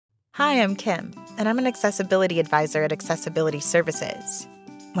Hi, I'm Kim, and I'm an accessibility advisor at Accessibility Services.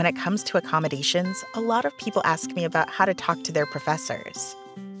 When it comes to accommodations, a lot of people ask me about how to talk to their professors.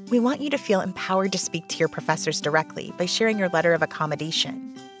 We want you to feel empowered to speak to your professors directly by sharing your letter of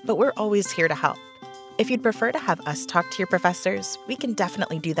accommodation, but we're always here to help. If you'd prefer to have us talk to your professors, we can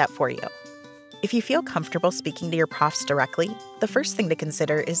definitely do that for you. If you feel comfortable speaking to your profs directly, the first thing to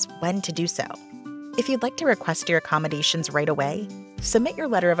consider is when to do so. If you'd like to request your accommodations right away, submit your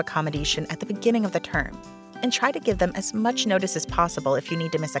letter of accommodation at the beginning of the term, and try to give them as much notice as possible if you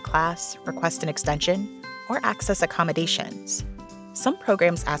need to miss a class, request an extension, or access accommodations. Some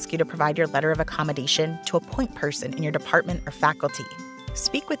programs ask you to provide your letter of accommodation to a point person in your department or faculty.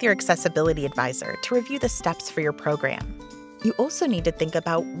 Speak with your accessibility advisor to review the steps for your program. You also need to think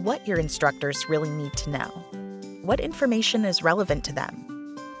about what your instructors really need to know. What information is relevant to them?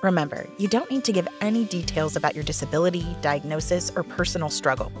 Remember, you don't need to give any details about your disability, diagnosis, or personal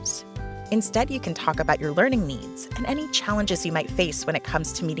struggles. Instead, you can talk about your learning needs and any challenges you might face when it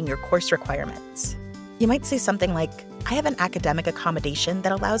comes to meeting your course requirements. You might say something like, I have an academic accommodation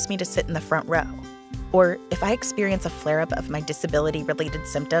that allows me to sit in the front row. Or, if I experience a flare-up of my disability-related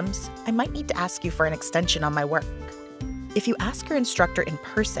symptoms, I might need to ask you for an extension on my work. If you ask your instructor in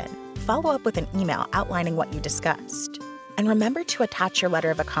person, follow up with an email outlining what you discussed. And remember to attach your letter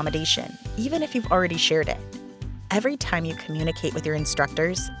of accommodation, even if you've already shared it. Every time you communicate with your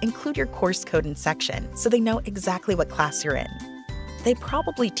instructors, include your course code and section so they know exactly what class you're in. They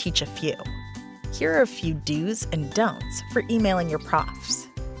probably teach a few. Here are a few do's and don'ts for emailing your profs.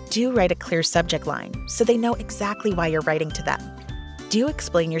 Do write a clear subject line so they know exactly why you're writing to them. Do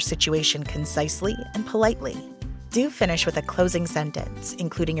explain your situation concisely and politely. Do finish with a closing sentence,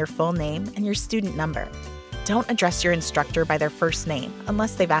 including your full name and your student number. Don't address your instructor by their first name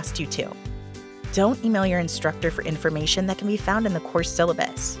unless they've asked you to. Don't email your instructor for information that can be found in the course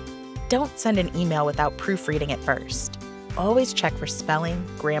syllabus. Don't send an email without proofreading it first. Always check for spelling,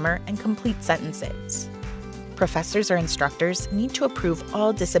 grammar, and complete sentences. Professors or instructors need to approve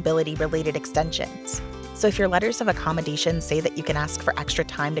all disability-related extensions. So if your letters of accommodation say that you can ask for extra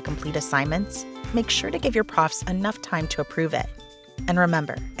time to complete assignments, make sure to give your profs enough time to approve it. And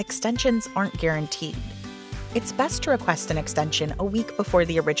remember, extensions aren't guaranteed. It's best to request an extension a week before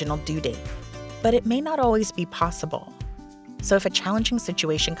the original due date, but it may not always be possible. So if a challenging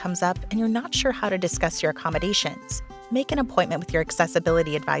situation comes up and you're not sure how to discuss your accommodations, make an appointment with your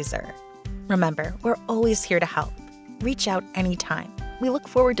accessibility advisor. Remember, we're always here to help. Reach out anytime. We look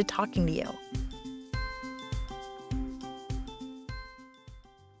forward to talking to you.